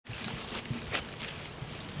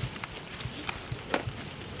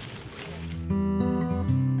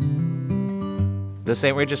The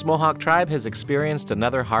St. Regis Mohawk tribe has experienced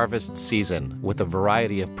another harvest season with a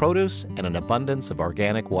variety of produce and an abundance of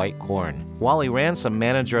organic white corn. Wally Ransom,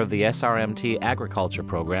 manager of the SRMT Agriculture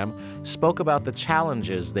Program, spoke about the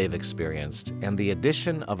challenges they've experienced and the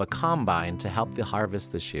addition of a combine to help the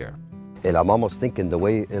harvest this year. And I'm almost thinking the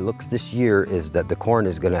way it looks this year is that the corn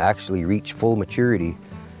is going to actually reach full maturity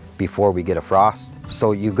before we get a frost.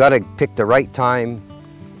 So you got to pick the right time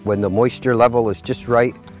when the moisture level is just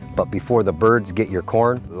right, but before the birds get your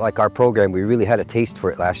corn. Like our program, we really had a taste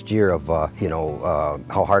for it last year of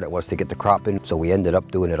how hard it was to get the crop in. So we ended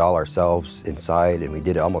up doing it all ourselves inside, and we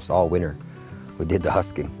did it almost all winter. We did the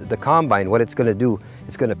husking. The combine, what it's going to do,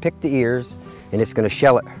 it's going to pick the ears and it's going to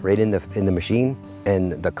shell it right in the machine,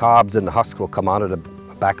 and the cobs and the husks will come out of the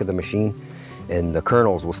back of the machine, and the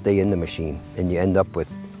kernels will stay in the machine, and you end up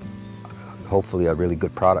with hopefully a really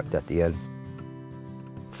good product at the end.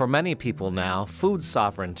 For many people now, food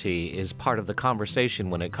sovereignty is part of the conversation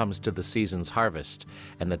when it comes to the season's harvest,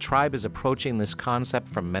 and the tribe is approaching this concept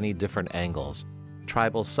from many different angles.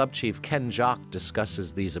 Tribal Subchief Ken Jock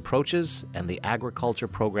discusses these approaches and the agriculture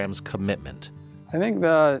program's commitment. I think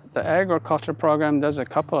the agriculture program does a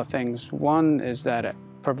couple of things. One is that it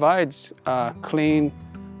provides clean,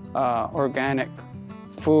 organic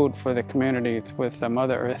food for the community with the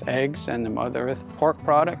Mother Earth eggs and the Mother Earth pork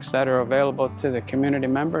products that are available to the community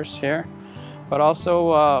members here. But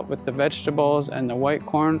also with the vegetables and the white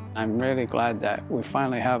corn, I'm really glad that we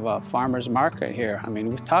finally have a farmer's market here. I mean,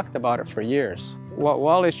 we've talked about it for years. What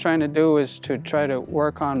Wally's trying to do is to try to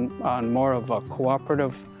work on more of a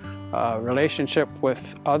cooperative relationship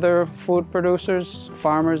with other food producers,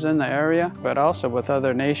 farmers in the area, but also with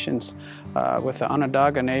other nations. With the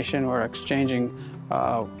Onondaga Nation, we're exchanging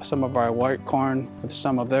some of our white corn with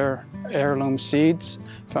some of their heirloom seeds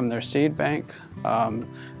from their seed bank.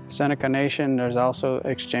 Seneca Nation, there's also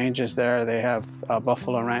exchanges there. They have a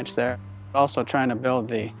buffalo ranch there. Also trying to build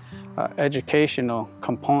the educational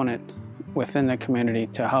component within the community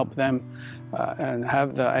to help them and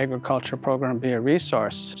have the agriculture program be a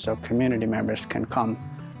resource so community members can come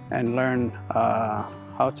and learn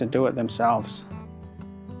how to do it themselves.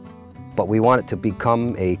 But we want it to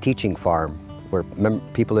become a teaching farm where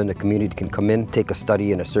people in the community can come in, take a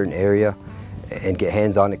study in a certain area, and get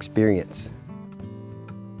hands-on experience.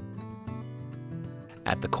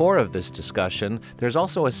 At the core of this discussion, there's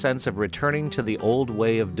also a sense of returning to the old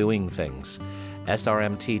way of doing things.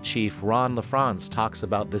 SRMT Chief Ron LaFrance talks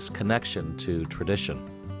about this connection to tradition.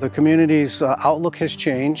 The community's outlook has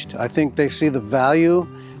changed. I think they see the value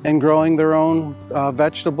in growing their own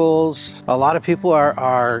vegetables. A lot of people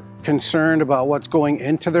are concerned about what's going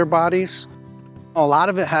into their bodies. A lot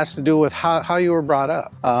of it has to do with how you were brought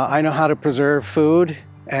up. I know how to preserve food,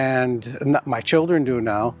 and my children do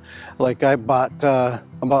now. Like I bought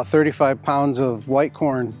about 35 pounds of white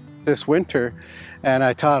corn this winter, and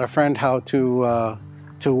I taught a friend how to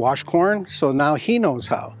wash corn, so now he knows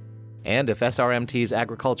how. And if SRMT's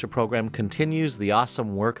agriculture program continues the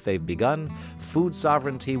awesome work they've begun, food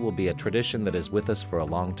sovereignty will be a tradition that is with us for a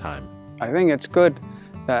long time. I think it's good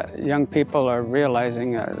that young people are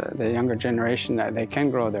realizing, the younger generation, that they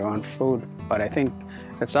can grow their own food. But I think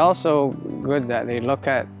it's also good that they look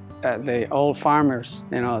at the old farmers,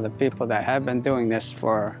 you know, the people that have been doing this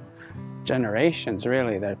for generations,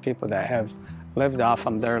 really. They're people that have lived off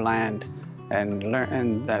of their land and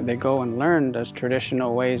that they go and learn those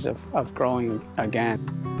traditional ways of growing again.